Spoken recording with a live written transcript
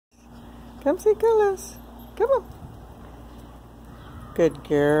Come see Colors. Come on. Good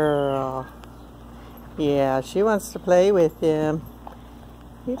girl. Yeah, she wants to play with him.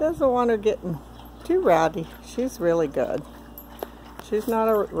 He doesn't want her getting too rowdy. She's really good. She's not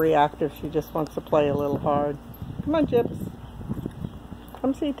a reactive. She just wants to play a little hard. Come on, Gyps.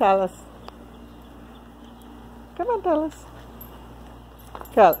 Come see Talus. Come on, Talus.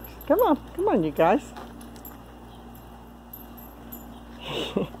 Colors. Come on, you guys.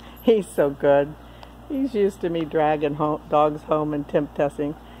 He's so good. He's used to me dragging dogs home and temp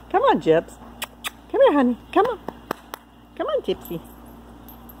testing. Come on, Gyps. Come here, honey. Come on. Come on, Gypsy.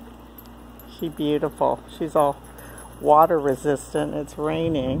 She's beautiful. She's all water resistant. It's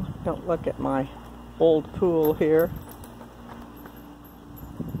raining. Don't look at my old pool here.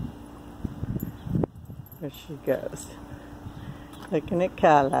 There she goes. Looking at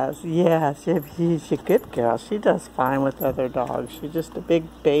Colors. Yeah, she's a good girl. She does fine with other dogs. She's just a big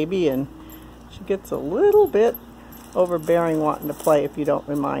baby and she gets a little bit overbearing wanting to play if you don't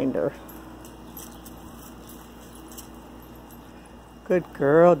remind her. Good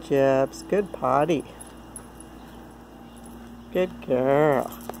girl, Gyps. Good potty. Good girl.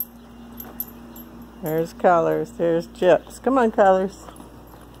 There's Colors. There's Gyps. Come on, Colors.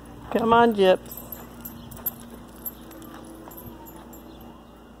 Come on, Gyps.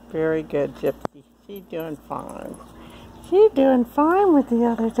 Very good, Gypsy. She's doing fine. She's doing fine with the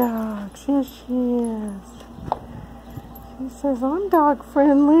other dogs. Yes, she is. She says, I'm dog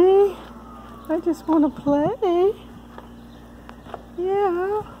friendly. I just want to play.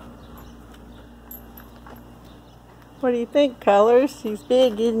 Yeah. What do you think, Colors? She's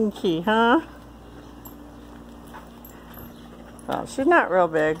big, isn't she, huh? Oh, she's not real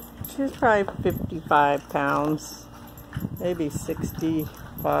big. She's probably 55 pounds. Maybe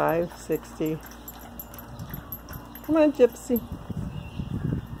 65, 60. Come on, Gypsy.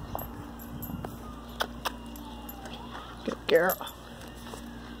 Good girl.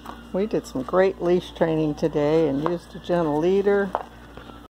 We did some great leash training today and used a gentle leader.